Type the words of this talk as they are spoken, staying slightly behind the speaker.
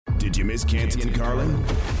Did you miss Canty and Carlin?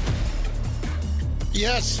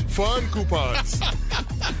 Yes. Fun coupons.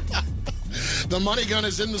 The money gun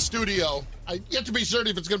is in the studio. I yet to be certain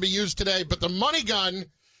if it's going to be used today, but the money gun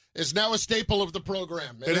is now a staple of the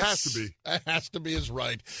program. It has to be. It has to be is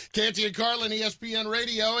right. Canty and Carlin, ESPN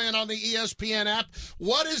Radio, and on the ESPN app.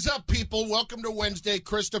 What is up, people? Welcome to Wednesday,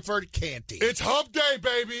 Christopher Canty. It's hump day,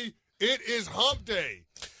 baby. It is hump day.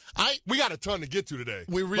 We got a ton to get to today.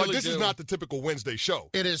 We really do. This is not the typical Wednesday show.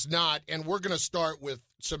 It is not, and we're going to start with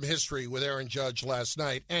some history with Aaron Judge last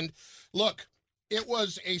night. And look, it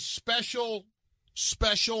was a special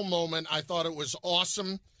moment. I thought it was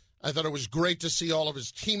awesome. I thought it was great to see all of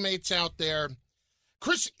his teammates out there.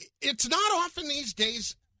 Chris, it's not often these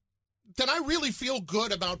days that I really feel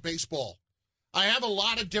good about baseball. I have a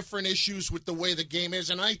lot of different issues with the way the game is,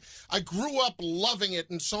 and I grew up loving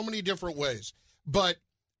it in so many different ways. But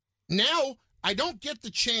now I don't get the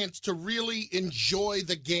chance to really enjoy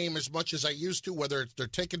the game as much as I used to, whether they're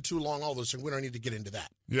taking too long, all this, and we don't need to get into that.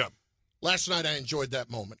 Yeah. Last night I enjoyed that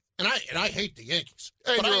moment. And I hate the Yankees.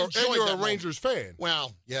 And but you're a Rangers fan.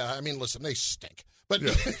 Well, yeah, I mean, listen, they stink. But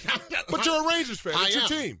yeah. But you're a Rangers fan. It's your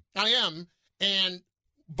team. I am.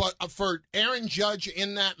 But for Aaron Judge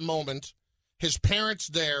in that moment, his parents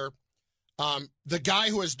there, the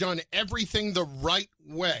guy who has done everything the right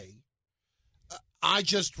way, I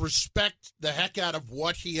just respect the heck out of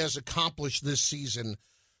what he has accomplished this season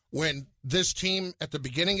when this team at the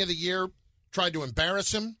beginning of the year tried to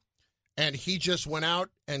embarrass him, and he just went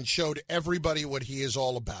out and showed everybody what he is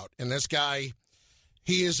all about. And this guy,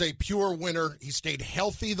 he is a pure winner. He stayed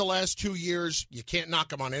healthy the last 2 years. You can't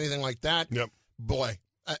knock him on anything like that. Yep. Boy,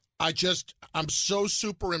 I'm so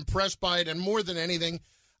super impressed by it. And more than anything,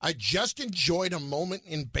 I just enjoyed a moment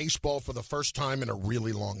in baseball for the first time in a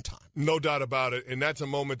really long time. No doubt about it. And that's a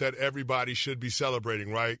moment that everybody should be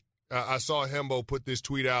celebrating, right? I saw Hembo put this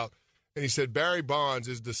tweet out, and he said, Barry Bonds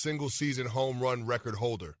is the single-season home run record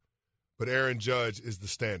holder, but Aaron Judge is the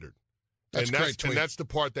standard. That's a great tweet. And that's the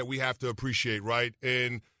part that we have to appreciate, right?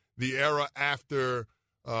 In the era after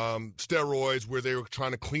steroids where they were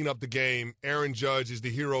trying to clean up the game, Aaron Judge is the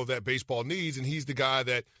hero that baseball needs, and he's the guy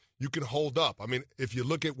that you can hold up. I mean, if you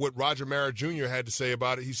look at what Roger Maris Jr. had to say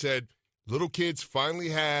about it, he said, little kids finally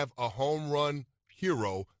have a home run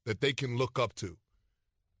hero that they can look up to,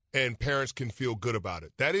 and parents can feel good about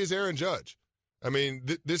it. That is Aaron Judge. I mean,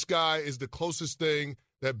 this guy is the closest thing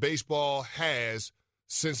that baseball has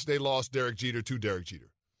since they lost Derek Jeter to Derek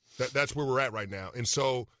Jeter. That's where we're at right now. And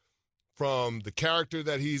so from the character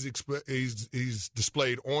that he's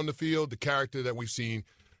displayed on the field, the character that we've seen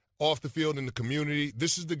off the field in the community,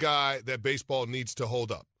 this is the guy that baseball needs to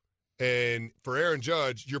hold up. And for Aaron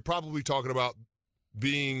Judge, you're probably talking about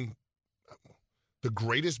being the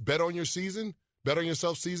greatest bet on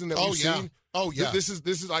yourself season that we've seen. Oh yeah. This is.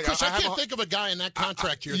 Chris, I can't think of a guy in that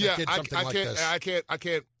contract year that did something like this. I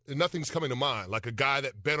can't. Nothing's coming to mind like a guy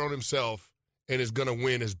that bet on himself and is going to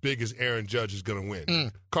win as big as Aaron Judge is going to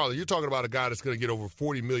win. Carla, you're talking about a guy that's going to get over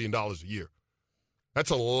 $40 million a year. That's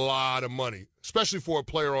a lot of money, especially for a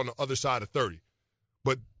player on the other side of 30.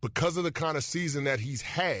 But because of the kind of season that he's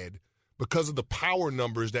had, because of the power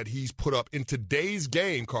numbers that he's put up in today's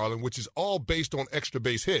game, Carlin, which is all based on extra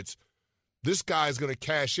base hits, this guy is going to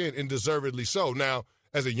cash in, and deservedly so. Now,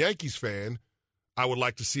 as a Yankees fan, I would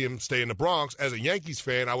like to see him stay in the Bronx. As a Yankees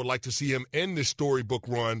fan, I would like to see him end this storybook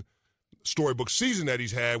season that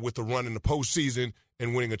he's had with the run in the postseason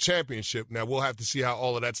and winning a championship. Now, we'll have to see how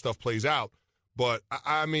all of that stuff plays out. But,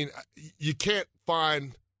 I mean, you can't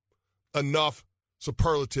find enough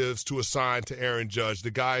superlatives to assign to Aaron Judge. The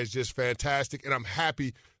guy is just fantastic, and I'm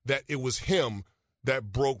happy that it was him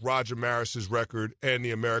that broke Roger Maris's record and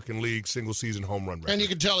the American League single-season home run record. And you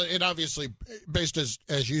can tell it obviously, based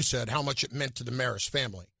as you said, how much it meant to the Maris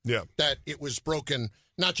family. Yeah. That it was broken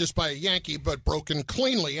not just by a Yankee, but broken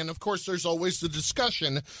cleanly. And, of course, there's always the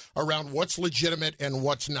discussion around what's legitimate and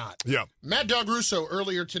what's not. Yeah. Mad Dog Russo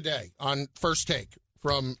earlier today on First Take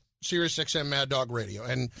from SiriusXM Mad Dog Radio.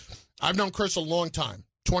 And I've known Chris a long time,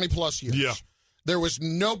 20-plus years. Yeah. There was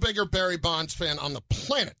no bigger Barry Bonds fan on the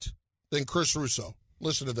planet than Chris Russo.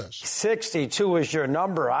 Listen to this. 62 is your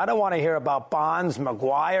number. I don't want to hear about Bonds,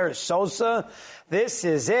 McGwire, Sosa. This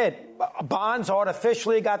is it. Bonds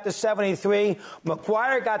artificially got to 73.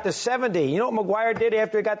 McGwire got to 70. You know what McGwire did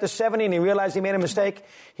after he got to 70 and he realized he made a mistake?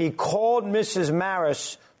 He called Mrs.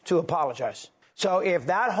 Maris to apologize. So if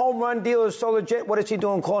that home run deal is so legit, what is he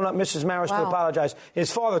doing calling up Mrs. Maris to apologize?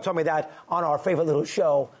 His father told me that on our favorite little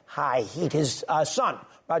show, High Heat. His son,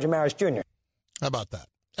 Roger Maris Jr. How about that?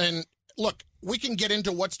 And look, we can get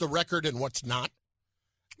into what's the record and what's not.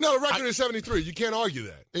 No, the record is 73. You can't argue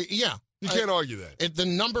that. Yeah. You can't argue that. The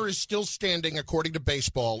number is still standing according to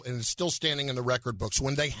baseball, and it's still standing in the record books.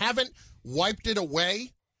 When they haven't wiped it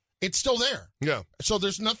away, it's still there. Yeah. So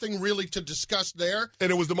there's nothing really to discuss there.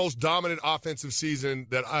 And it was the most dominant offensive season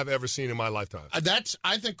that I've ever seen in my lifetime.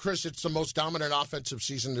 I think, Chris, it's the most dominant offensive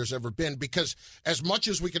season there's ever been, because as much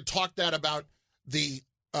as we could talk that about the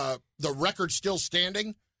record still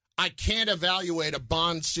standing, I can't evaluate a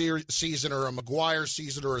Bond season or a McGwire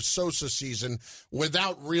season or a Sosa season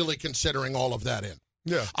without really considering all of that in.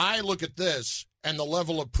 Yeah. I look at this and the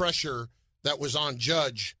level of pressure that was on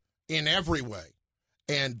Judge in every way.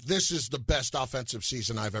 And this is the best offensive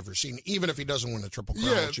season I've ever seen, even if he doesn't win the Triple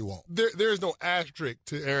Crown, which he won't. There's no asterisk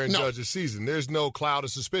to Aaron Judge's season. There's no cloud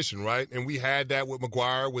of suspicion, right? And we had that with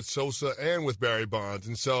McGwire, with Sosa, and with Barry Bonds.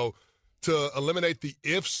 And so to eliminate the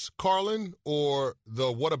ifs, Carlin, or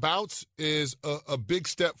the whatabouts is a big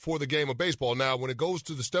step for the game of baseball. Now, when it goes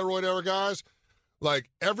to the steroid era guys, like,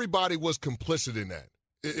 everybody was complicit in that.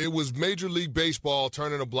 It was Major League Baseball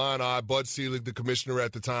turning a blind eye. Bud Selig, the commissioner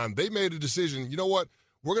at the time, they made a decision. You know what?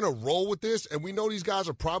 We're going to roll with this, and we know these guys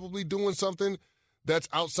are probably doing something that's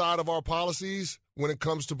outside of our policies when it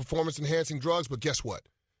comes to performance-enhancing drugs, but guess what?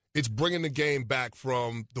 It's bringing the game back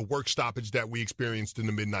from the work stoppage that we experienced in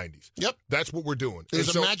the mid-'90s. Yep. That's what we're doing. It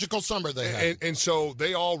was a magical summer they had. And so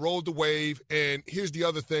they all rode the wave, and here's the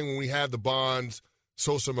other thing when we have the Bonds,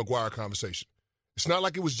 Sosa, McGwire conversation. It's not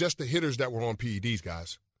like it was just the hitters that were on PEDs,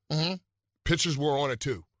 guys. Mm-hmm. Pitchers were on it,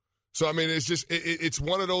 too. So, I mean, it's just it's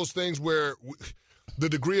one of those things where the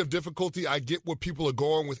degree of difficulty, I get what people are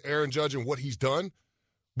going with Aaron Judge and what he's done,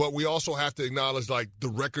 but we also have to acknowledge, like, the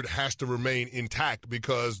record has to remain intact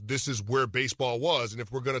because this is where baseball was. And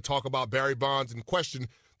if we're going to talk about Barry Bonds and question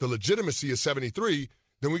the legitimacy of 73,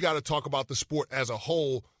 then we got to talk about the sport as a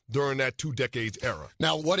whole during that 2 decades era.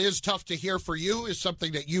 Now, what is tough to hear for you is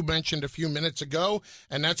something that you mentioned a few minutes ago,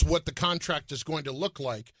 and that's what the contract is going to look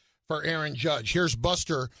like for Aaron Judge. Here's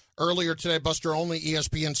Buster earlier today. Buster Olney,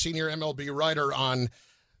 ESPN senior MLB writer, on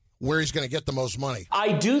where he's going to get the most money.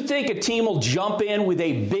 I do think a team will jump in with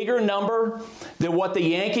a bigger number than what the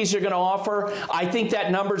Yankees are going to offer. I think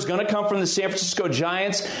that number is going to come from the San Francisco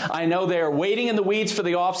Giants. I know they're waiting in the weeds for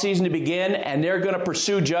the offseason to begin, and they're going to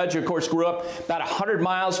pursue Judge, who, of course, grew up about 100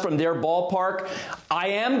 miles from their ballpark. I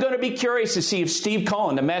am going to be curious to see if Steve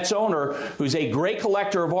Cohen, the Mets owner, who's a great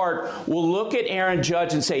collector of art, will look at Aaron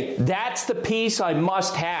Judge and say, that's the piece I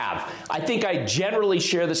must have. I think I generally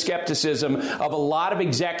share the skepticism of a lot of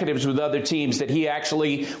executives with other teams that he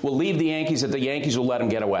actually will leave the Yankees, that the Yankees will let him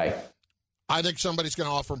get away. I think somebody's going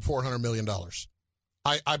to offer him $400 million.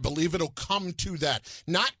 I believe it'll come to that.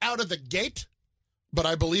 Not out of the gate, but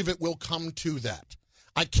I believe it will come to that.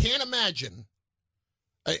 I can't imagine,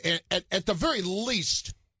 at the very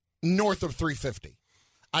least, north of 350.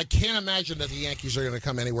 I can't imagine that the Yankees are going to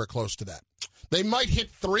come anywhere close to that. They might hit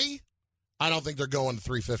 3. I don't think they're going to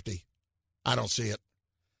 350. I don't see it.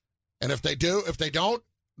 And if they don't,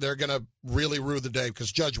 they're going to really rue the day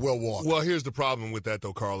because Judge will walk. Well, here's the problem with that,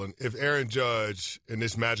 though, Carlin. If Aaron Judge and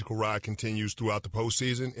this magical ride continues throughout the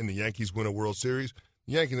postseason and the Yankees win a World Series,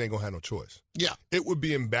 the Yankees ain't going to have no choice. Yeah. It would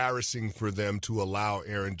be embarrassing for them to allow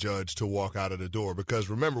Aaron Judge to walk out of the door because,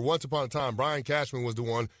 remember, once upon a time, Brian Cashman was the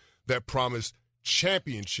one that promised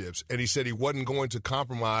championships, and he said he wasn't going to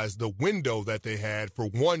compromise the window that they had for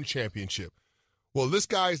one championship. Well, this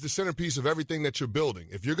guy is the centerpiece of everything that you're building.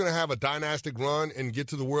 If you're going to have a dynastic run and get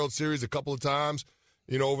to the World Series a couple of times,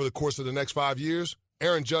 over the course of the next 5 years,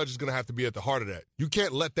 Aaron Judge is going to have to be at the heart of that. You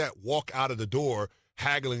can't let that walk out of the door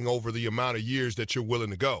haggling over the amount of years that you're willing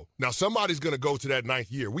to go. Now, somebody's going to go to that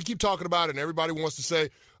 9th year. We keep talking about it, and everybody wants to say,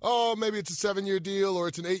 oh, maybe it's a 7-year deal or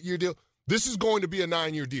it's an 8-year deal. This is going to be a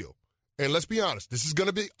 9-year deal. And let's be honest, this is going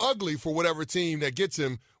to be ugly for whatever team that gets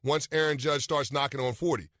him once Aaron Judge starts knocking on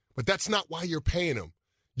 40. But that's not why you're paying him.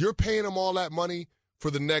 You're paying him all that money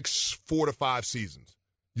for the next 4 to 5 seasons.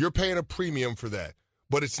 You're paying a premium for that.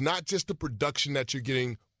 But it's not just the production that you're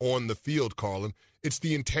getting on the field, Carlin. It's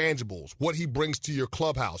the intangibles, what he brings to your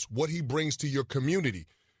clubhouse, what he brings to your community.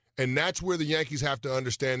 And that's where the Yankees have to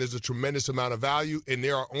understand there's a tremendous amount of value, and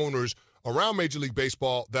there are owners around Major League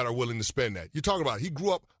Baseball that are willing to spend that. You're talking about he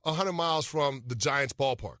grew up 100 miles from the Giants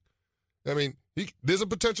ballpark. I mean, there's a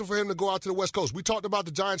potential for him to go out to the West Coast. We talked about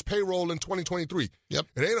the Giants' payroll in 2023. Yep.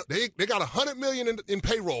 And they got $100 million in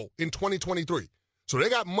payroll in 2023. So they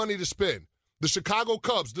got money to spend. The Chicago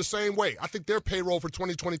Cubs, the same way. I think their payroll for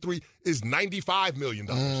 2023 is $95 million.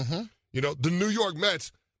 Mm-hmm. The New York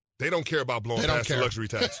Mets, they don't care about blowing past the luxury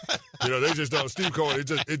tax. They just don't. Steve Cohen,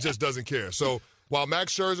 it just doesn't care. So while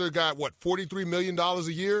Max Scherzer got, $43 million a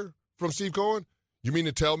year from Steve Cohen, you mean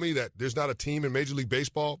to tell me that there's not a team in Major League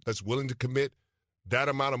Baseball that's willing to commit that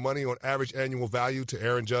amount of money on average annual value to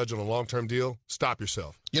Aaron Judge on a long-term deal, stop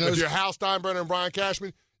yourself. If you're Hal Steinbrenner and Brian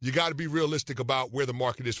Cashman, you got to be realistic about where the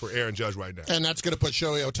market is for Aaron Judge right now. And that's going to put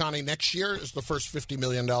Shohei Ohtani next year as the first $50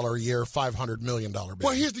 million a year, $500 million bid.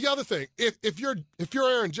 Well, here's the other thing. If you're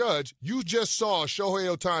Aaron Judge, you just saw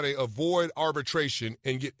Shohei Ohtani avoid arbitration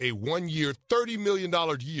and get a 1-year, $30 million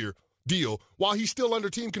a year deal while he's still under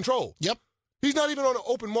team control. Yep. He's not even on an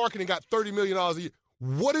open market and got $30 million a year.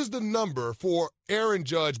 What is the number for Aaron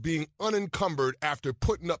Judge being unencumbered after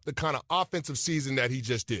putting up the kind of offensive season that he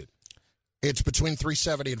just did? It's between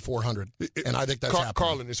 370 and 400, and I think that's happening.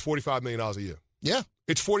 Carlin, it's $45 million a year. Yeah.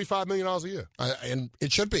 It's $45 million a year. And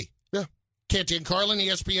it should be. Yeah. Canty and Carlin,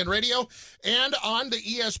 ESPN Radio, and on the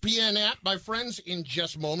ESPN app. My friends, in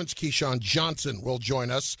just moments, Keyshawn Johnson will join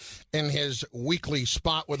us in his weekly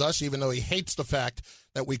spot with us, even though he hates the fact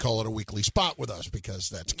that we call it a weekly spot with us because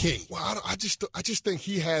that's key. Well, I just think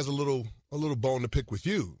he has a little bone to pick with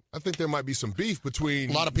you. I think there might be some beef between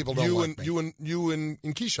a lot of people don't like me. You and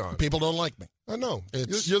Keyshawn. People don't like me. I know.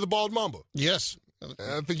 You're the bald mamba. Yes.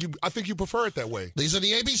 I think you prefer it that way. These are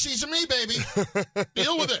the ABCs of me, baby.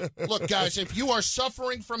 Deal with it. Look, guys, if you are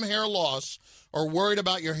suffering from hair loss or worried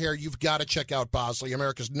about your hair, you've got to check out Bosley,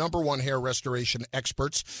 America's #1 hair restoration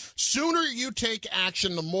experts. Sooner you take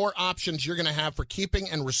action, the more options you're going to have for keeping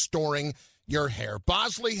and restoring your hair.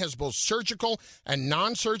 Bosley has both surgical and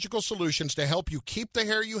non-surgical solutions to help you keep the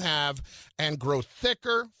hair you have and grow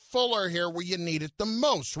thicker, fuller hair where you need it the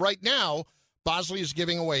most. Right now, Bosley is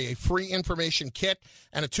giving away a free information kit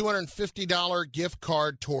and a $250 gift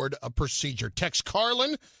card toward a procedure. Text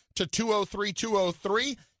Carlin to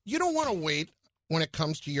 203-203. You don't want to wait when it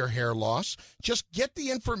comes to your hair loss. Just get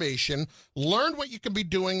the information. Learn what you can be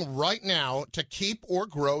doing right now to keep or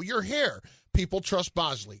grow your hair. People trust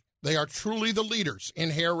Bosley. They are truly the leaders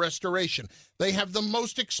in hair restoration. They have the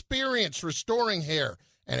most experience restoring hair,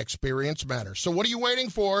 and experience matters. So what are you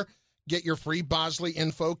waiting for? Get your free Bosley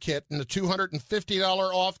info kit and the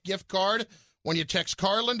 $250 off gift card when you text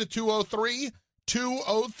Carlin to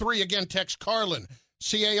 203-203. Again, text Carlin,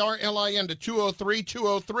 Carlin to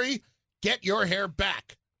 203-203. Get your hair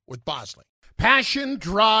back with Bosley. Passion,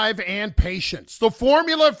 drive, and patience. The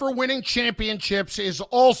formula for winning championships is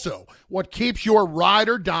also what keeps your ride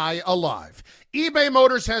or die alive. eBay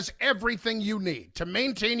Motors has everything you need to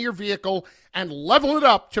maintain your vehicle and level it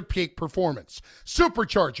up to peak performance.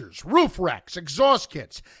 Superchargers, roof racks, exhaust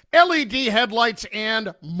kits, LED headlights,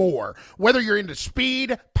 and more. Whether you're into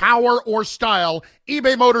speed, power, or style,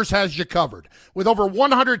 eBay Motors has you covered. With over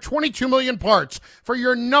 122 million parts for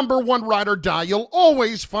your #1 ride or die, you'll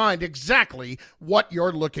always find exactly what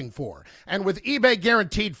you're looking for. And with eBay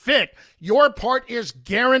Guaranteed Fit, your part is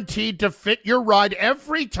guaranteed to fit your ride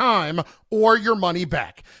every time or your money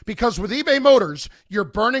back. Because with eBay Motors, you're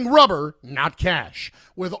burning rubber, not cash.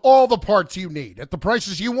 With all the parts you need at the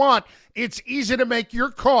prices you want, it's easy to make your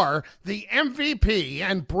car the MVP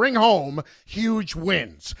and bring home huge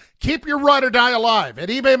wins. Keep your ride or die alive at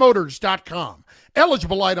ebaymotors.com.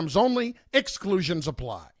 Eligible items only. Exclusions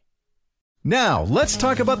apply. Now, let's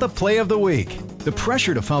talk about the play of the week. The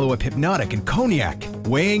pressure to follow up Hypnotic and Cognac,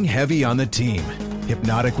 weighing heavy on the team.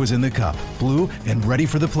 Hypnotic was in the cup, blue, and ready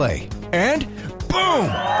for the play. And boom!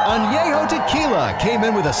 Añejo Tequila came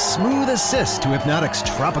in with a smooth assist to Hypnotic's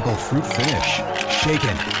tropical fruit finish.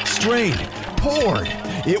 Shaken, strained, poured.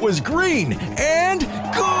 It was green and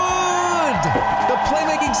good! The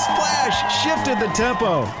playmaking splash shifted the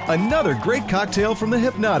tempo. Another great cocktail from the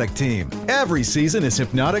Hypnotic team. Every season is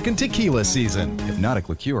Hypnotic and Tequila season. Hypnotic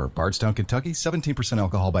Liqueur, Bardstown, Kentucky, 17%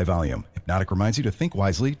 alcohol by volume. Hypnotic reminds you to think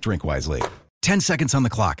wisely, drink wisely. 10 seconds on the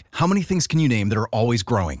clock. How many things can you name that are always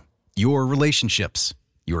growing? Your relationships,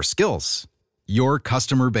 your skills, your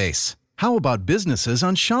customer base. How about businesses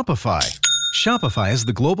on Shopify? Shopify is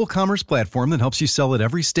the global commerce platform that helps you sell at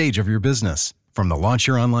every stage of your business. From the launch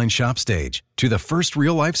your online shop stage, to the first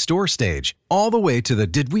real-life store stage, all the way to the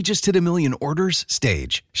did we just hit 1 million orders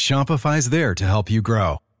stage, Shopify's there to help you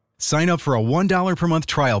grow. Sign up for a $1 per month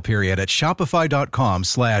trial period at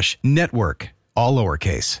shopify.com/network, all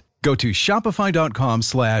lowercase. Go to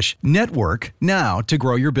shopify.com/network now to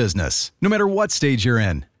grow your business, no matter what stage you're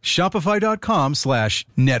in.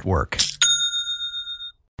 Shopify.com/network.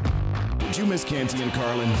 Did you miss Canty and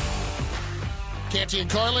Carlin? Canty and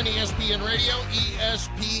Carlin, ESPN Radio,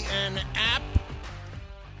 ESPN app.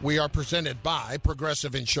 We are presented by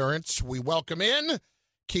Progressive Insurance. We welcome in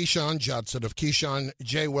Keyshawn Johnson of Keyshawn,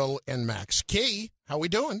 J. Will, and Max. Key, how we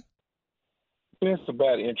doing? It's a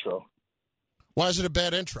bad intro. Why is it a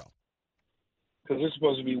bad intro? Because it's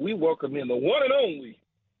supposed to be, we welcome in the one and only.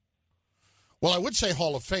 Well, I would say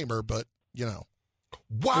Hall of Famer, but, you know.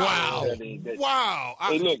 Wow. Wow.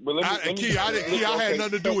 Hey, look, but let me Key, I had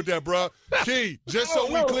nothing to do with that, bro. Key, just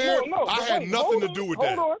so we clear, I had nothing to do with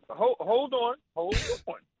that. Hold on,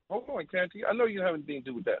 Canty. I know you have anything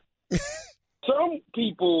to do with that. Some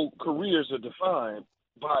people careers are defined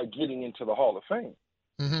by getting into the Hall of Fame.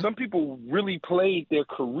 Mm-hmm. Some people really played their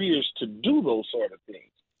careers to do those sort of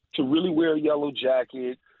things, to really wear a yellow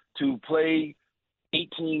jacket, to play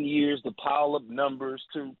 18 years, to pile up numbers,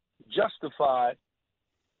 to justify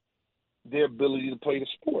their ability to play the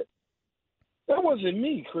sport. That wasn't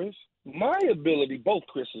me, Chris. My ability, both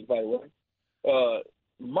Chris's, by the way,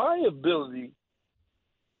 my ability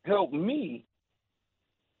helped me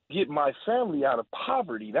get my family out of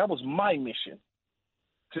poverty. That was my mission.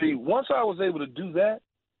 See, once I was able to do that,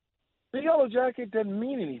 the yellow jacket doesn't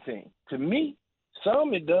mean anything. To me,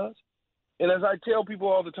 some it does. And as I tell people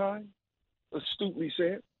all the time, astutely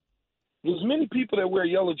said, there's many people that wear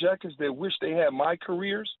yellow jackets that wish they had my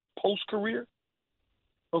careers, post-career.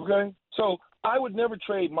 Okay? So I would never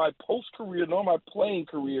trade my post-career nor my playing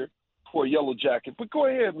career for a yellow jacket. But go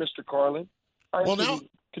ahead, Mr. Carlin. I can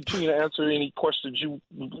continue to answer any questions you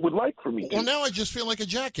would like for me. Well, now I just feel like a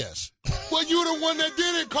jackass. Well, you're the one that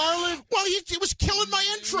did it, Carlin. Well, he was killing my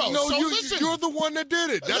intro. No, so listen. You're the one that did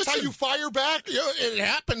it. That's how you fire back? It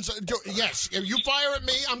happens. Yes. If you fire at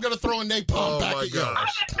me, I'm going to throw a napalm back at you.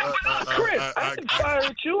 Chris, I didn't fire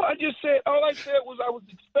at you. All I said was I was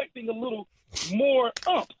expecting a little more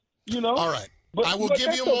umph, you know? All right. I will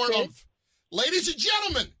give you more umph. Ladies and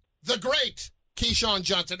gentlemen, the great Keyshawn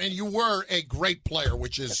Johnson, and you were a great player,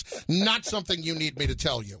 which is not something you need me to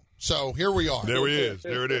tell you. So here we are. There he is.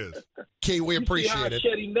 There it is. Key, we appreciate it.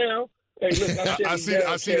 Shedding now. Hey, look, I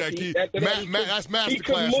see that, Key. That's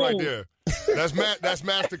masterclass right there. That's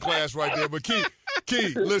masterclass right there. But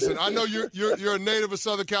Key, listen, I know you're a native of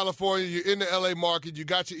Southern California. You're in the L.A. market. You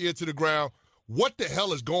got your ear to the ground. What the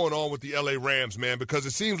hell is going on with the L.A. Rams, man? Because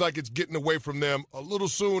it seems like it's getting away from them a little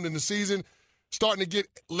soon in the season. Starting to get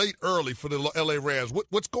late early for the L.A. Rams.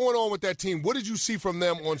 What's going on with that team? What did you see from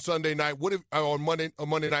them on Sunday night? On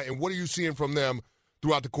Monday night, and what are you seeing from them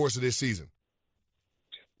throughout the course of this season?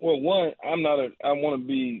 Well, one, I want to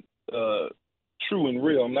be true and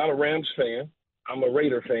real. I'm not a Rams fan. I'm a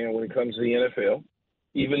Raider fan when it comes to the NFL.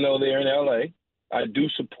 Even though they're in L.A., I do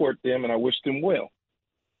support them and I wish them well.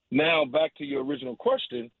 Now, back to your original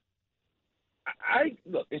question.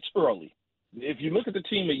 Look, it's early. If you look at the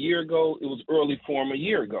team a year ago, it was early for them a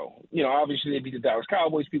year ago. You know, obviously they beat the Dallas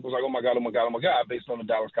Cowboys. People's like, oh, my God, based on the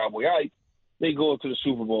Dallas Cowboy hype. They go up to the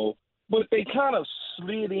Super Bowl. But they kind of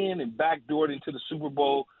slid in and backdoored into the Super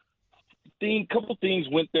Bowl. Couple things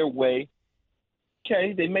went their way.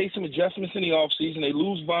 Okay, they made some adjustments in the offseason. They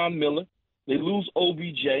lose Von Miller. They lose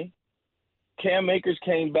OBJ. Cam Akers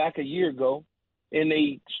came back a year ago, and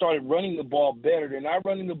they started running the ball better. They're not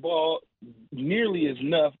running the ball nearly as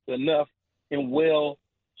enough and well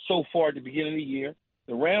so far at the beginning of the year.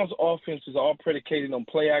 The Rams' offense is all predicated on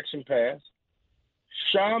play-action pass.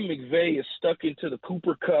 Sean McVay is stuck into the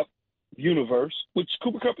Cooper Kupp universe, which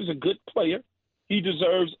Cooper Kupp is a good player. He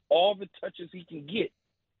deserves all the touches he can get.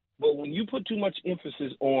 But when you put too much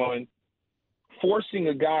emphasis on forcing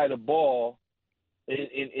a guy the ball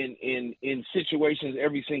in situations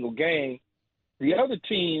every single game, the other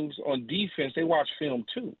teams on defense, they watch film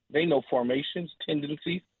too. They know formations,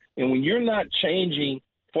 tendencies. And when you're not changing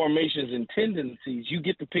formations and tendencies, you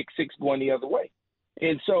get the pick six going the other way.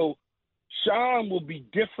 And so Sean will be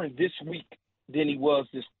different this week than he was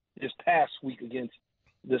this past week against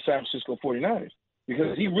the San Francisco 49ers,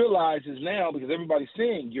 because he realizes now, because everybody's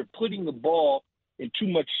saying you're putting the ball in too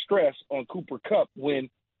much stress on Cooper Kupp. When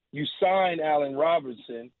you sign Allen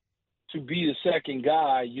Robinson to be the second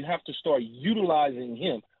guy, you have to start utilizing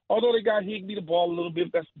him. Although they got Higbee the ball a little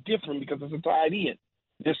bit, that's different because it's a tight end.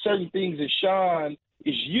 There's certain things that Sean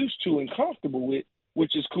is used to and comfortable with,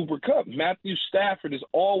 which is Cooper Kupp. Matthew Stafford has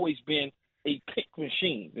always been a pick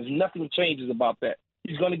machine. There's nothing changes about that.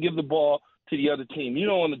 He's going to give the ball to the other team. You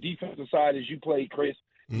know, on the defensive side, as you played, Chris,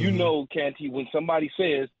 you know, Canty, when somebody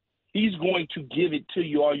says he's going to give it to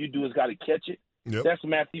you, all you do is got to catch it. Yep. That's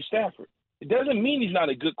Matthew Stafford. It doesn't mean he's not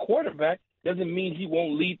a good quarterback. It doesn't mean he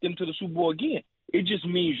won't lead them to the Super Bowl again. It just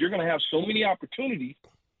means you're going to have so many opportunities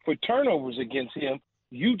for turnovers against him.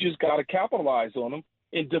 You just got to capitalize on them.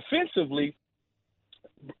 And defensively,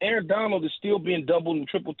 Aaron Donald is still being doubled and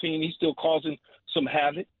triple teamed. He's still causing some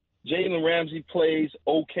havoc. Jalen Ramsey plays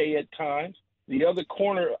okay at times. The other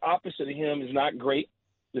corner opposite of him is not great.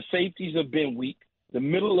 The safeties have been weak. The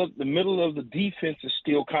middle of the defense is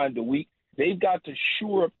still kind of weak. They've got to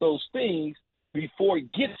shore up those things before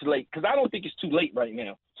it gets late, because I don't think it's too late right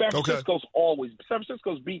now. San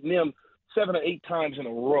Francisco's beaten them 7 or 8 times in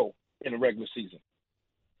a row in the regular season.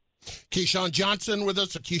 Keyshawn Johnson with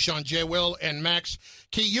us, Keyshawn J. Will, and Max.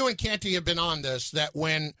 Key, you and Canty have been on this, that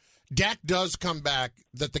when Dak does come back,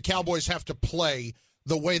 that the Cowboys have to play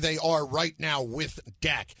the way they are right now with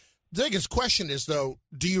Dak. The biggest question is, though,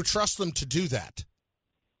 do you trust them to do that?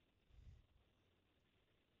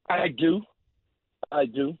 I do,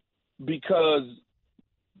 because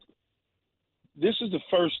this is the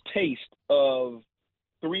first taste of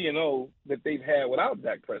 3-0 that they've had without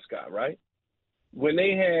Dak Prescott, right? When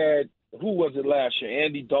they had, who was it last year?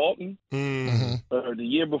 Andy Dalton, or the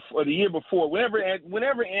year before.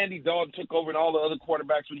 Whenever Andy Dalton took over and all the other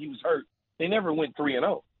quarterbacks when he was hurt, they never went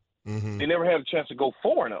 3-0. They never had a chance to go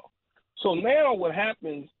 4-0. So now what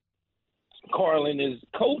happens, Carlin, is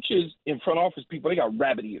coaches and front office people, they got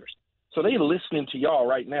rabbit ears. So they're listening to y'all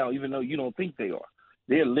right now, even though you don't think they are.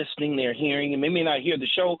 They're listening, they're hearing, and they may not hear the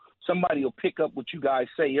show. Somebody will pick up what you guys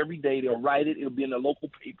say every day. They'll write it. It'll be in the local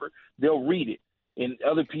paper. They'll read it. And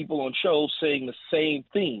other people on shows saying the same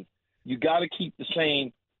thing. You got to keep the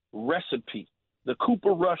same recipe. The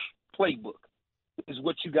Cooper Rush playbook is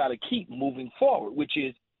what you got to keep moving forward, which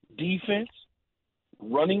is defense,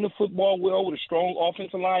 running the football well with a strong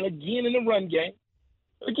offensive line, again in the run game,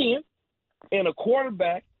 and a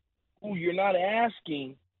quarterback who you're not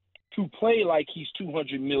asking to play like he's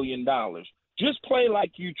 $200 million. Just play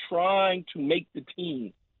like you're trying to make the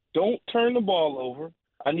team. Don't turn the ball over.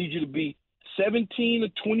 I need you to be 17 to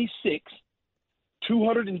 26,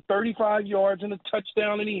 235 yards and a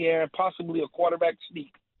touchdown in the air, and possibly a quarterback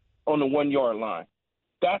sneak on the 1-yard line.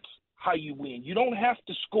 That's how you win. You don't have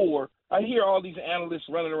to score. I hear all these analysts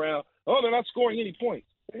running around, they're not scoring any points.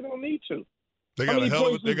 They don't need to. They got a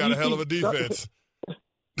hell of a defense.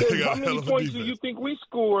 How many points do you think we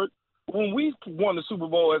scored when we won the Super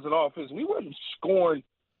Bowl as an offense? We wasn't scoring.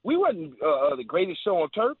 We wasn't the greatest show on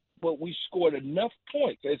turf, but we scored enough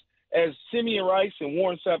points. As Simeon Rice and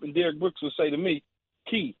Warren Sapp and Derek Brooks would say to me,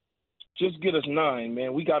 Key, just get us 9,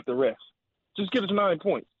 man. We got the rest. Just get us 9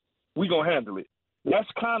 points. We going to handle it. That's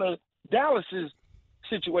kind of Dallas's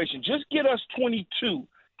situation. Just get us 22.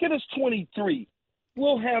 Get us 23.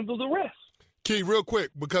 We'll handle the rest. Key, real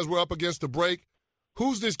quick, because we're up against the break,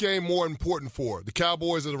 who's this game more important for, the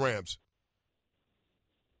Cowboys or the Rams?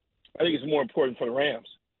 I think it's more important for the Rams.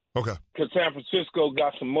 Okay. Because San Francisco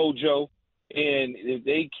got some mojo, and if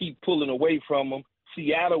they keep pulling away from them,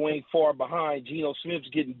 Seattle ain't far behind. Geno Smith's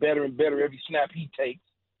getting better and better every snap he takes.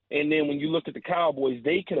 And then when you look at the Cowboys,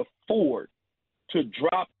 they can afford to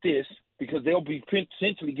drop this because they'll be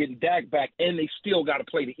essentially getting Dak back, and they still got to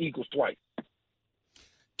play the Eagles twice.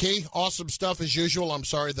 Key, awesome stuff as usual. I'm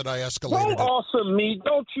sorry that I escalated. Don't awesome me.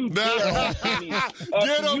 Don't you dare awesome me.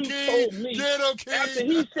 Get him, Key. Get him, Key. After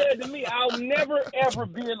he said to me, I'll never, ever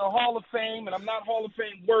be in the Hall of Fame, and I'm not Hall of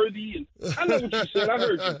Fame worthy. And I know what you said. I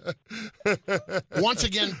heard you. Once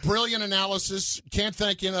again, brilliant analysis. Can't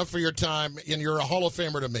thank you enough for your time, and you're a Hall of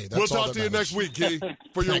Famer to me. That's we'll talk to you next week, Key,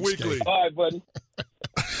 for your weekly. Key. All right, buddy.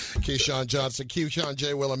 Keyshawn Johnson, Keyshawn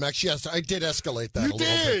J. Will, and Max. Yes, I did escalate that a little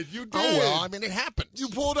bit. You did. Oh, well, I mean, it happened. You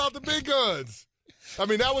pulled out the big guns. I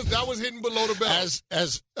mean, that was hitting below the belt.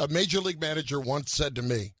 As a major league manager once said to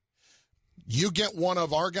me, you get one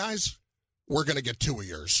of our guys, we're going to get 2 of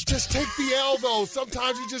yours. Just take the L, though.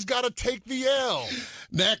 Sometimes you just got to take the L.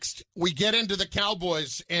 Next, we get into the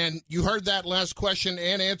Cowboys, and you heard that last question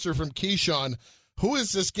and answer from Keyshawn. Who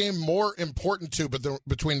is this game more important to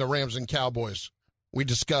between the Rams and Cowboys? We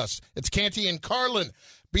discuss. It's Canty and Carlin.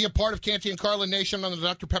 Be a part of Canty and Carlin Nation on the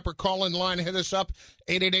Dr. Pepper call-in line. Hit us up,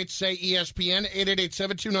 888-SAY-ESPN,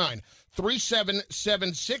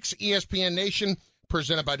 888-729-3776. ESPN Nation,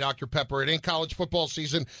 presented by Dr. Pepper. It ain't college football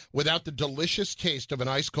season without the delicious taste of an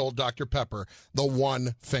ice-cold Dr. Pepper, the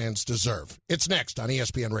one fans deserve. It's next on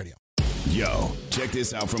ESPN Radio. Yo, check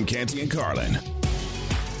this out from Canty and Carlin.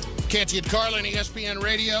 Canty and Carlin, ESPN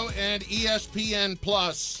Radio and ESPN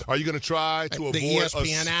Plus. Are you going to try to avoid the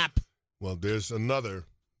ESPN app? Well, there's another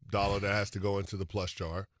 $1 that has to go into the plus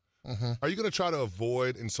jar. Are you going to try to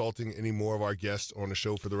avoid insulting any more of our guests on the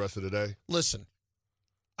show for the rest of the day? Listen,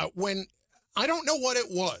 when I don't know what it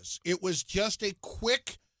was just a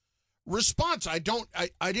quick response. I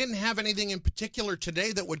didn't have anything in particular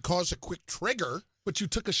today that would cause a quick trigger. But you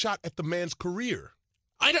took a shot at the man's career.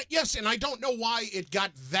 Yes, and I don't know why it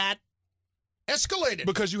got that escalated.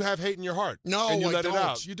 Because you have hate in your heart. No, and you I let don't. it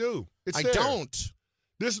out. You do. I don't.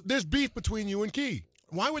 There's beef between you and Key.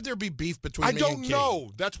 Why would there be beef between me and Key? I don't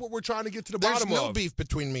know. That's what we're trying to get to the bottom of. There's no beef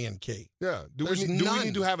between me and Key. Yeah. Do we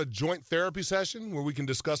need to have a joint therapy session where we can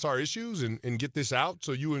discuss our issues and get this out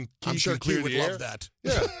so you and Key I'm sure can clear Key would the air? love that.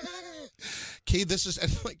 Yeah. Key, this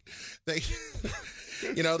is like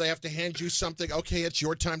They have to hand you something. Okay, it's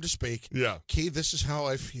your time to speak. Yeah. Key, this is how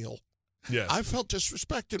I feel. Yes. I felt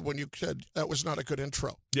disrespected when you said that was not a good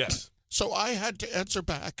intro. Yes. So I had to answer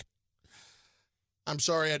back. I'm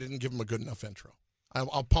sorry I didn't give him a good enough intro.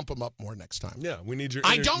 I'll pump him up more next time. Yeah, we need your.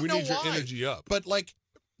 I don't know your why, energy up. but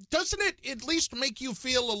doesn't it at least make you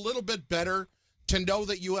feel a little bit better to know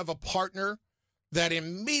that you have a partner that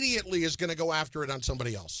immediately is going to go after it on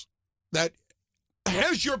somebody else, that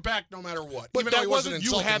has your back no matter what? But even though that he wasn't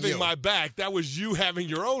you having you. my back. That was you having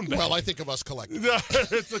your own back. Well, I think of us collectively.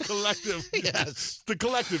 It's a collective. Yes, it's the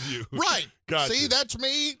collective you. Right. Gotcha. See, that's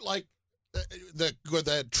me. Like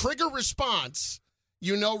the trigger response.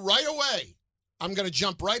 Right away. I'm going to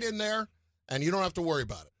jump right in there, and you don't have to worry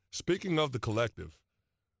about it. Speaking of the collective,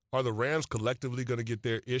 are the Rams collectively going to get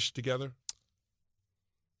their ish together?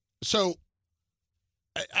 So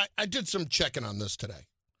I did some checking on this today,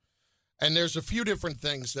 and there's a few different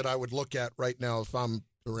things that I would look at right now if I'm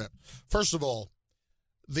the Rams. First of all,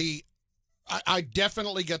 I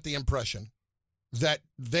definitely get the impression that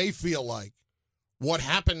they feel like what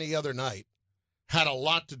happened the other night had a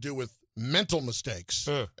lot to do with mental mistakes,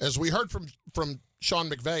 as we heard from Sean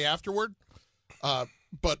McVay afterward.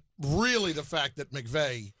 But really the fact that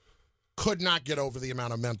McVay could not get over the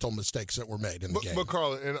amount of mental mistakes that were made in the game. But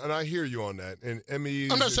Carl, and I hear you on that. And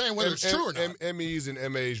MEs, I'm not saying whether it's true or not. MEs and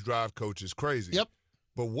MAs drive coaches crazy. Yep.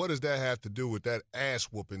 But what does that have to do with that ass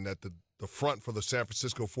whooping that the front for the San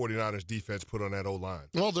Francisco 49ers defense put on that O-line?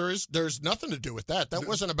 Well, there's nothing to do with that. That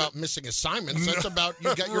wasn't about missing assignments. That's about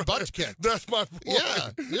you got your butts kicked. That's my point.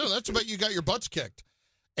 Yeah, that's about you got your butts kicked.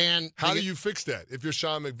 And how do you fix that? If you're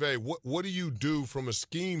Sean McVay, what do you do from a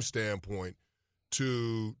scheme standpoint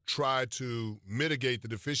to try to mitigate the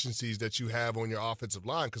deficiencies that you have on your offensive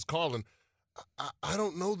line? Because, Carlin, I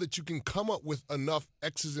don't know that you can come up with enough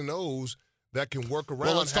X's and O's that can work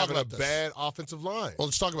around having a bad offensive line. Well,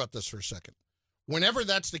 let's talk about this for a second. Whenever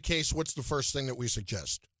that's the case, what's the first thing that we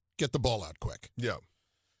suggest? Get the ball out quick. Yeah.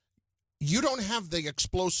 You don't have the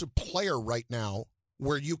explosive player right now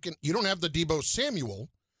where you don't have the Deebo Samuel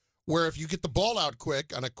where if you get the ball out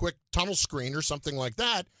quick on a quick tunnel screen or something like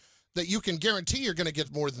that you can guarantee you're going to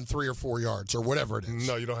get more than 3 or 4 yards or whatever it is.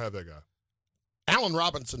 No, you don't have that guy. Allen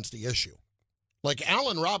Robinson's the issue. Like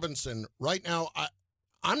Allen Robinson right now,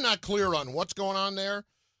 I'm not clear on what's going on there,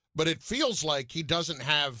 but it feels like he doesn't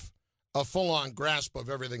have a full-on grasp of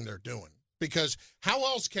everything they're doing. Because how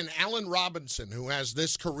else can Allen Robinson, who has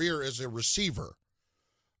this career as a receiver,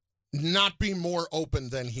 not be more open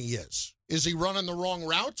than he is? Is he running the wrong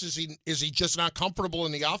routes? Is he just not comfortable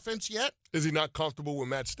in the offense yet? Is he not comfortable with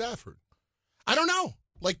Matt Stafford? I don't know.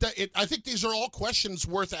 Like that, I think these are all questions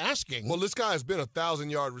worth asking. Well, this guy has been a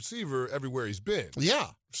 1,000-yard receiver everywhere he's been. Yeah.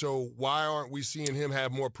 So why aren't we seeing him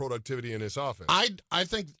have more productivity in this offense? I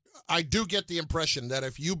think I do get the impression that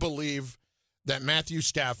if you believe that Matthew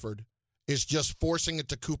Stafford is just forcing it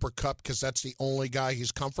to Cooper Kupp because that's the only guy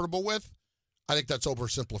he's comfortable with, I think that's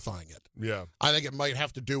oversimplifying it. Yeah. I think it might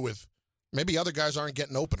have to do with maybe other guys aren't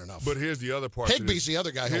getting open enough. But here's the other part. Higbee's the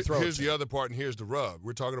other guy he'll throw. Here's the other part, and here's the rub.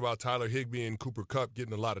 We're talking about Tyler Higbee and Cooper Kupp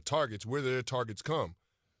getting a lot of targets. Where do their targets come?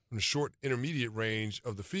 From the short, intermediate range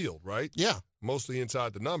of the field, right? Yeah. Mostly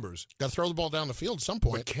inside the numbers. Got to throw the ball down the field at some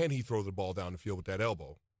point. But can he throw the ball down the field with that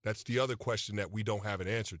elbow? That's the other question that we don't have an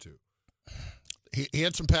answer to. He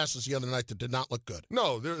had some passes the other night that did not look good.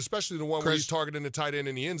 No, especially the one where he's targeting the tight end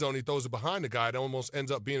in the end zone. He throws it behind the guy. It almost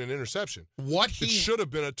ends up being an interception. It should have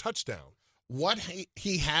been a touchdown. What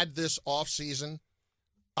he had this offseason,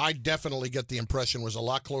 I definitely get the impression was a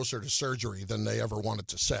lot closer to surgery than they ever wanted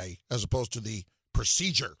to say, as opposed to the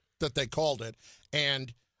procedure that they called it.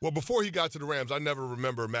 And well, before he got to the Rams, I never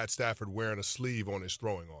remember Matt Stafford wearing a sleeve on his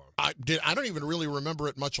throwing arm. I don't even really remember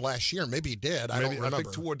it much last year. Maybe he did. I don't remember. I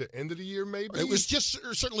think toward the end of the year, maybe. It was just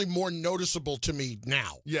certainly more noticeable to me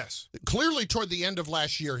now. Yes. Clearly, toward the end of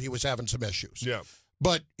last year, he was having some issues. Yeah.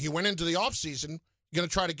 But he went into the offseason, going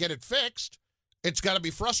to try to get it fixed. It's got to be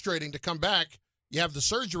frustrating to come back. You have the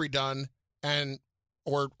surgery done, and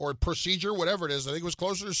or procedure, whatever it is. I think it was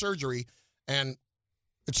closer to surgery, and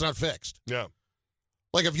it's not fixed. Yeah.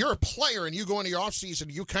 Like if you're a player and you go into your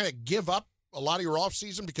offseason, you kind of give up a lot of your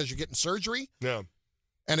offseason because you're getting surgery. Yeah.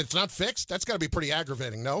 And it's not fixed. That's got to be pretty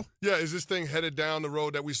aggravating, no? Yeah. Is this thing headed down the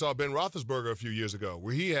road that we saw Ben Roethlisberger a few years ago,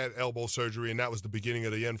 where he had elbow surgery and that was the beginning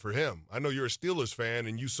of the end for him? I know you're a Steelers fan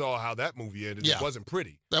and you saw how that movie ended. Yeah. It wasn't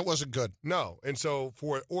pretty. That wasn't good. No. And so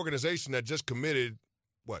for an organization that just committed,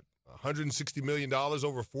 $160 million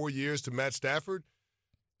over 4 years to Matt Stafford,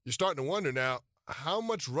 you're starting to wonder now, how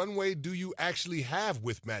much runway do you actually have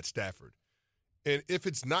with Matt Stafford? And if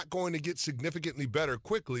it's not going to get significantly better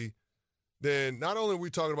quickly, then not only are we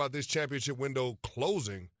talking about this championship window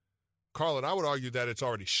closing, Carlin, I would argue that it's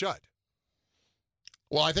already shut.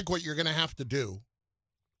 Well, I think what you're going to have to do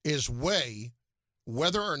is weigh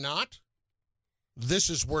whether or not this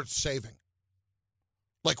is worth saving.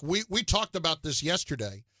 Like we talked about this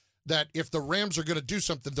yesterday, that if the Rams are going to do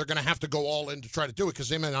something, they're going to have to go all in to try to do it because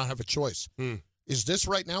they may not have a choice. Is this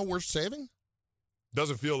right now worth saving?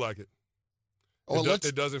 Doesn't feel like it. Well,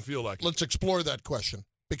 it doesn't feel like it. Let's explore that question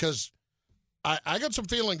because I got some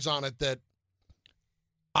feelings on it that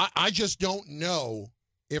I just don't know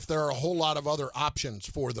if there are a whole lot of other options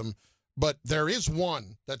for them. But there is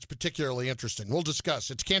one that's particularly interesting. We'll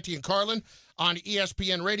discuss. It's Canty and Carlin on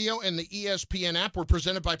ESPN Radio and the ESPN app. We're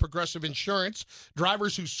presented by Progressive Insurance.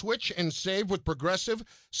 Drivers who switch and save with Progressive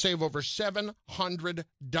save over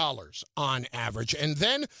 $700 on average. And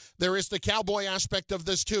then there is the cowboy aspect of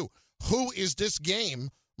this, too. Who is this game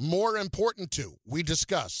more important to? We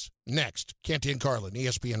discuss next. Canty and Carlin,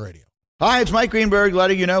 ESPN Radio. Hi, it's Mike Greenberg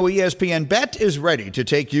letting you know ESPN Bet is ready to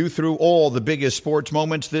take you through all the biggest sports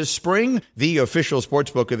moments this spring. The official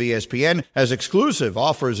sportsbook of ESPN has exclusive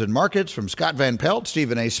offers and markets from Scott Van Pelt,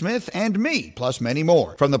 Stephen A. Smith, and me, plus many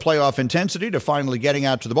more. From the playoff intensity to finally getting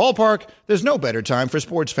out to the ballpark, there's no better time for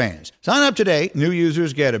sports fans. Sign up today. New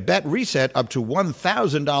users get a bet reset up to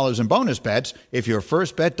 $1,000 in bonus bets if your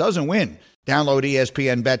first bet doesn't win. Download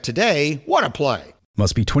ESPN Bet today. What a play.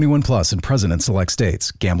 Must be 21 plus and present in select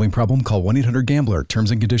states. Gambling problem? Call 1-800-GAMBLER. Terms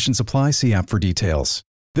and conditions apply. See app for details.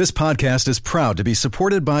 This podcast is proud to be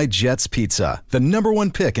supported by Jets Pizza, the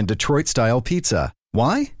 #1 pick in Detroit-style pizza.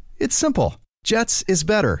 Why? It's simple. Jets is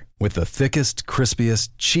better. With the thickest,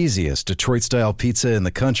 crispiest, cheesiest Detroit-style pizza in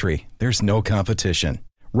the country, there's no competition.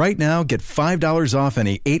 Right now, get $5 off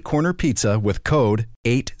any 8-corner pizza with code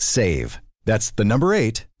 8SAVE. That's the number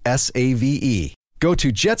 8, SAVE. Go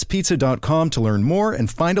to jetspizza.com to learn more and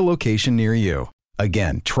find a location near you.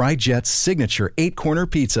 Again, try Jet's signature 8-corner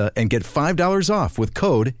pizza and get $5 off with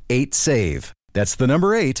code 8SAVE. That's the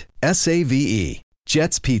number 8, SAVE.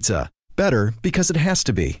 Jet's Pizza. Better because it has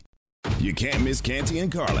to be. You can't miss Canty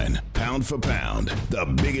and Carlin. Pound for pound. The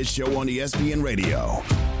biggest show on ESPN Radio.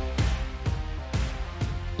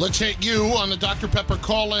 Let's hit you on the Dr. Pepper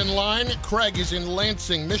call-in line. Craig is in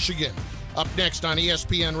Lansing, Michigan. Up next on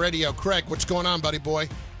ESPN Radio. Craig, what's going on, buddy boy?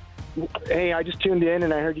 Hey, I just tuned in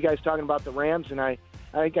and I heard you guys talking about the Rams, and I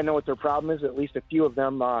think I know what their problem is, at least a few of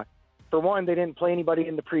them. For one, they didn't play anybody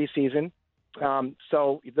in the preseason,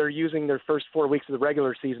 so they're using their first 4 weeks of the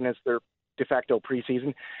regular season as their de facto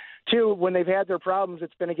preseason. Two, when they've had their problems,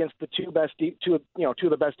 it's been against the two of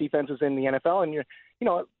the best defenses in the NFL, and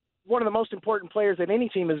one of the most important players that any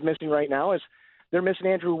team is missing right now is they're missing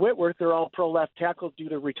Andrew Whitworth. They're all pro left tackle due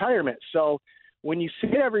to retirement. So when you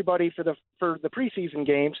sit everybody for the preseason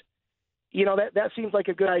games, that seems like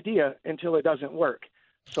a good idea until it doesn't work.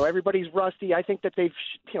 So everybody's rusty. I think that they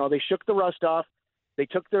shook the rust off. They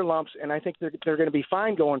took their lumps, and I think they're going to be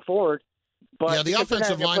fine going forward. But yeah, the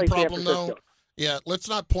offensive line problem, though. Yeah, let's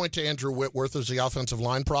not point to Andrew Whitworth as the offensive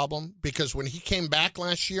line problem, because when he came back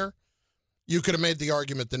last year, you could have made the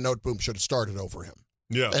argument that Noteboom should have started over him.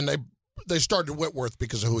 Yeah, and they started Whitworth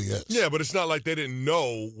because of who he is. Yeah, but it's not like they didn't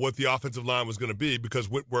know what the offensive line was going to be because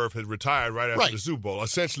Whitworth had retired right after the Super Bowl.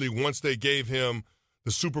 Essentially, once they gave him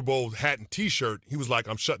the Super Bowl hat and T-shirt, he was like,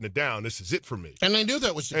 I'm shutting it down. This is it for me. And they knew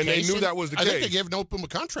that was the case. And they knew that was the case. I think they gave Noteboom a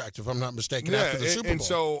contract, if I'm not mistaken, after the Super Bowl. And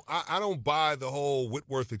so I don't buy the whole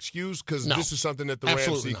Whitworth excuse because this is something that the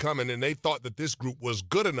Rams see coming, and they thought that this group was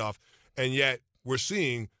good enough, and yet we're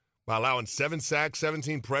seeing by allowing 7 sacks,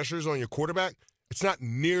 17 pressures on your quarterback, it's not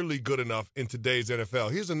nearly good enough in today's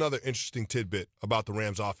NFL. Here's another interesting tidbit about the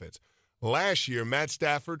Rams offense. Last year, Matt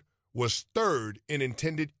Stafford was 3rd in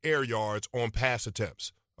intended air yards on pass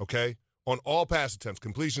attempts, okay? On all pass attempts,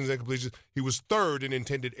 completions and incompletions, he was 3rd in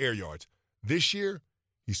intended air yards. This year,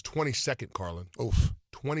 he's 22nd, Carlin. Oof.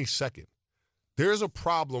 22nd. There's a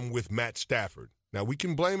problem with Matt Stafford. Now, we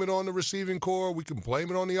can blame it on the receiving core. We can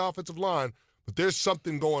blame it on the offensive line. But there's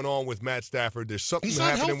something going on with Matt Stafford. There's something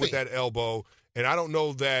happening with that elbow. And I don't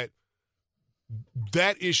know that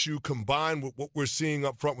issue combined with what we're seeing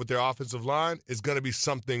up front with their offensive line is going to be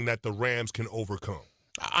something that the Rams can overcome.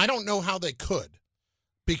 I don't know how they could,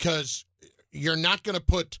 because you're not going to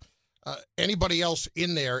put anybody else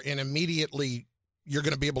in there and immediately you're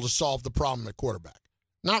going to be able to solve the problem at quarterback.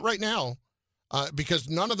 Not right now, because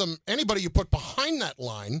none of them, anybody you put behind that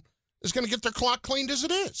line is going to get their clock cleaned as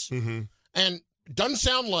it is. Mm-hmm. And doesn't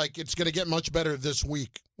sound like it's going to get much better this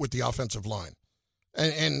week with the offensive line.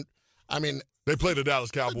 And I mean, they play the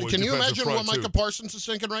Dallas Cowboys. Can you imagine what Micah Parsons is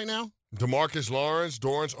thinking right now? DeMarcus Lawrence,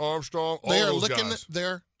 Dorrance Armstrong, all they are those licking guys.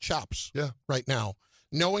 their chops right now.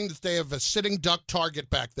 knowing that they have a sitting duck target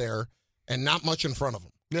back there and not much in front of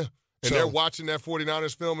them. Yeah. And they're watching that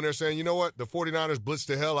 49ers film, and they're saying, you know what? The 49ers blitzed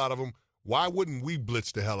the hell out of them. Why wouldn't we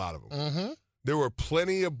blitz the hell out of them? Mm-hmm. There were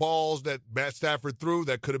plenty of balls that Matt Stafford threw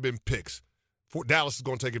that could have been picks. Dallas is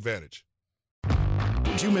going to take advantage.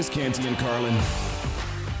 Did you miss Canty and Carlin?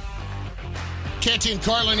 Canty and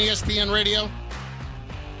Carlin, ESPN Radio.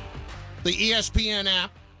 The ESPN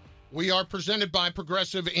app. We are presented by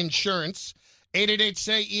Progressive Insurance.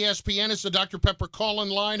 888-SAY-ESPN is the Dr. Pepper call-in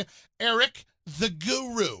line. Eric, the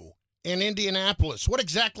guru in Indianapolis. What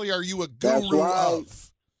exactly are you a guru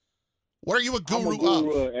of? What are you a guru of? I'm a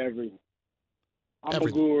guru of everything. I'm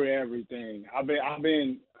a guru of everything. I've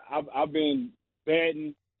been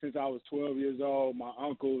betting since I was 12 years old. My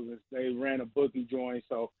uncles, they ran a bookie joint,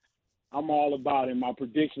 so I'm all about it. My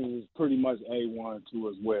predictions is pretty much A1 too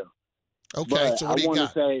as well. Okay, but so what do you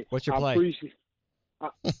got? What's your play?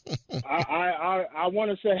 I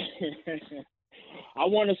want to say,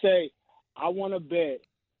 I want to bet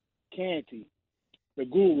Canty, the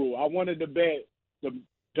guru. I wanted to bet the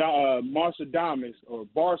Marstradamus or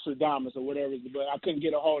Barstradamus or whatever, but I couldn't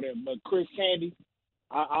get a hold of him. But Chris Canty,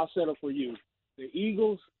 I'll settle for you. The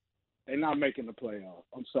Eagles, they're not making the playoffs.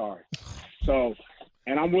 I'm sorry. So,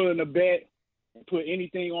 and I'm willing to bet and put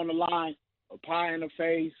anything on the line, a pie in the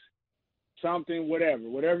face, something,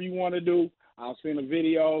 whatever you want to do. I'll send a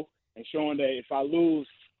video and showing that if I lose,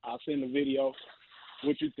 I'll send a video.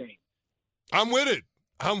 What you think? I'm with it.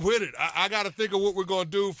 I got to think of what we're going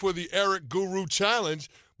to do for the Eric Guru Challenge,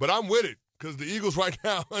 but I'm with it because the Eagles right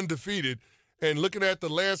now undefeated. And looking at the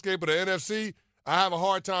landscape of the NFC, I have a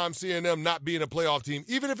hard time seeing them not being a playoff team,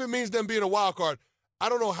 even if it means them being a wild card. I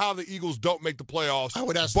don't know how the Eagles don't make the playoffs. I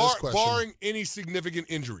would ask this question. Barring any significant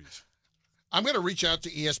injuries. I'm going to reach out to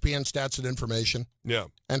ESPN Stats and Information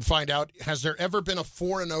and find out, has there ever been a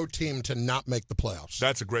 4-0 team to not make the playoffs?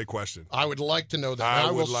 That's a great question. I would like to know that.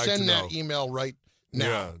 I will send that email right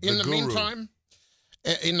now. Yeah, in the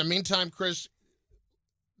meantime, Chris,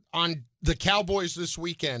 on the Cowboys this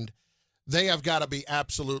weekend, they have got to be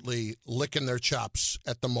absolutely licking their chops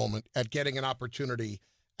at the moment at getting an opportunity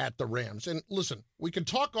at the Rams. And listen, we can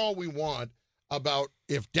talk all we want about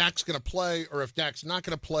if Dak's going to play or if Dak's not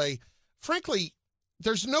going to play. Frankly,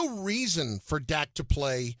 there's no reason for Dak to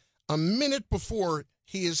play a minute before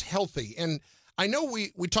he is healthy. And I know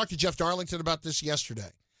we talked to Jeff Darlington about this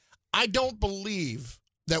yesterday. I don't believe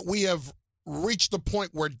that we have reached the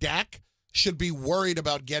point where Dak should be worried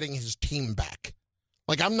about getting his team back.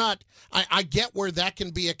 Like, I get where that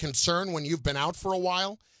can be a concern when you've been out for a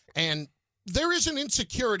while. And there is an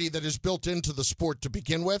insecurity that is built into the sport to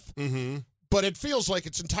begin with. Mm-hmm. But it feels like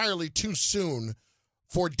it's entirely too soon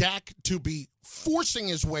for Dak to be forcing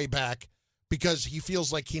his way back because he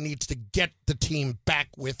feels like he needs to get the team back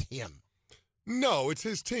with him. No, it's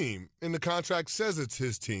his team, and the contract says it's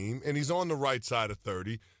his team, and he's on the right side of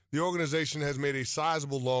 30. The organization has made a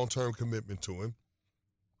sizable long-term commitment to him.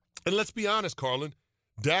 And let's be honest, Carlin,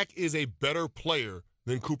 Dak is a better player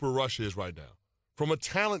than Cooper Rush is right now. From a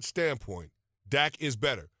talent standpoint, Dak is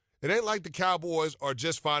better. It ain't like the Cowboys are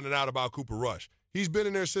just finding out about Cooper Rush. He's been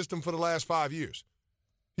in their system for the last 5 years.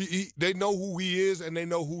 They know who he is and they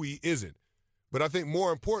know who he isn't. But I think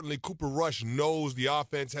more importantly, Cooper Rush knows the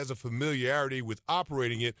offense, has a familiarity with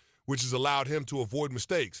operating it, which has allowed him to avoid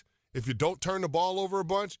mistakes. If you don't turn the ball over a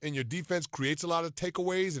bunch and your defense creates a lot of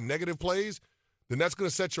takeaways and negative plays, then that's going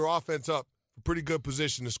to set your offense up for pretty good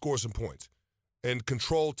position to score some points and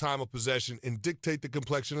control time of possession and dictate the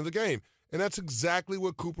complexion of the game. And that's exactly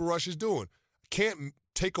what Cooper Rush is doing. Can't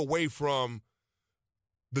take away from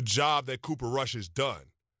the job that Cooper Rush has done.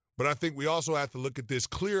 But I think we also have to look at this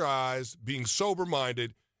clear eyes, being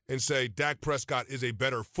sober-minded, and say Dak Prescott is a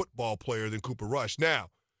better football player than Cooper Rush. Now,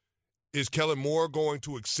 is Kellen Moore going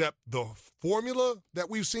to accept the formula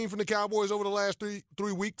that we've seen from the Cowboys over the last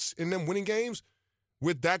three weeks in them winning games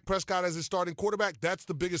with Dak Prescott as his starting quarterback? That's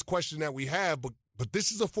the biggest question that we have. But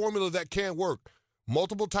this is a formula that can work.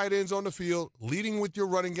 Multiple tight ends on the field, leading with your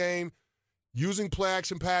running game, using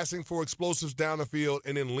play-action passing for explosives down the field,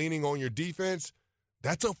 and then leaning on your defense.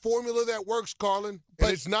 That's a formula that works, Carlin, and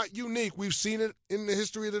it's not unique. We've seen it in the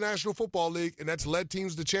history of the National Football League, and that's led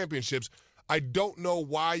teams to championships. I don't know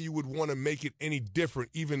why you would want to make it any different,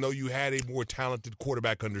 even though you had a more talented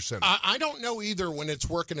quarterback under center. I don't know either when it's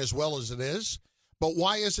working as well as it is, but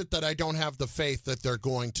why is it that I don't have the faith that they're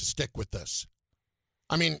going to stick with this?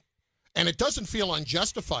 I mean, and it doesn't feel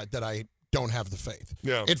unjustified that I don't have the faith.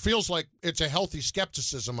 Yeah. It feels like it's a healthy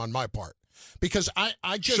skepticism on my part. Because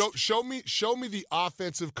I just show me the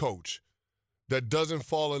offensive coach that doesn't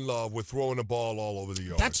fall in love with throwing the ball all over the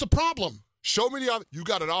yard. That's the problem. Show me you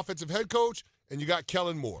got an offensive head coach and you got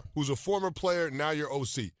Kellen Moore, who's a former player and now your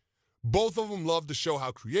OC. Both of them love to show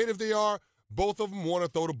how creative they are. Both of them want to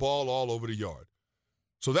throw the ball all over the yard.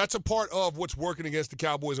 So that's a part of what's working against the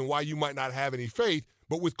Cowboys and why you might not have any faith.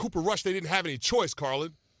 But with Cooper Rush, they didn't have any choice,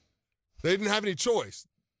 Carlin. They didn't have any choice.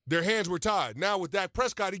 Their hands were tied. Now with Dak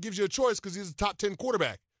Prescott, he gives you a choice because he's a top 10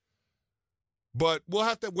 quarterback. But we'll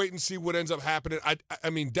have to wait and see what ends up happening. I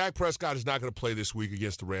mean, Dak Prescott is not going to play this week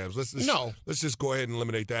against the Rams. Let's just go ahead and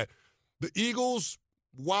eliminate that. The Eagles,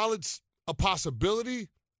 while it's a possibility,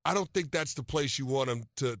 I don't think that's the place you want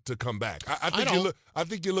them to come back. I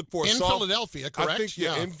think you look for a in soft, Philadelphia, correct?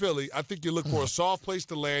 In Philly. I think you look for a soft place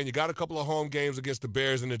to land. You got a couple of home games against the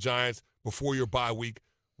Bears and the Giants before your bye week.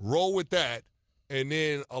 Roll with that, and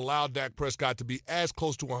then allow Dak Prescott to be as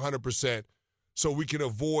close to 100% so we can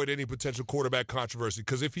avoid any potential quarterback controversy.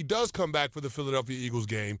 Because if he does come back for the Philadelphia Eagles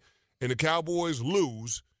game and the Cowboys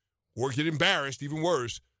lose or get embarrassed, even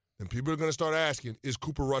worse, then people are going to start asking, is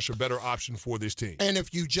Cooper Rush a better option for this team? And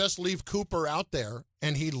if you just leave Cooper out there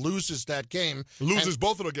and he loses that game. Loses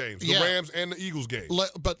both of the games, the Rams and the Eagles game.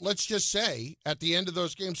 But let's just say at the end of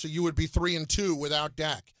those games, so you would be 3-2 without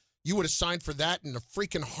Dak. You would have signed for that in a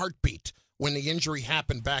freaking heartbeat when the injury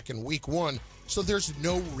happened back in week 1. So there's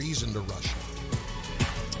no reason to rush him.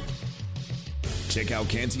 Check out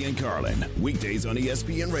Canty and Carlin, weekdays on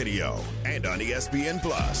ESPN Radio and on ESPN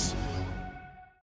Plus.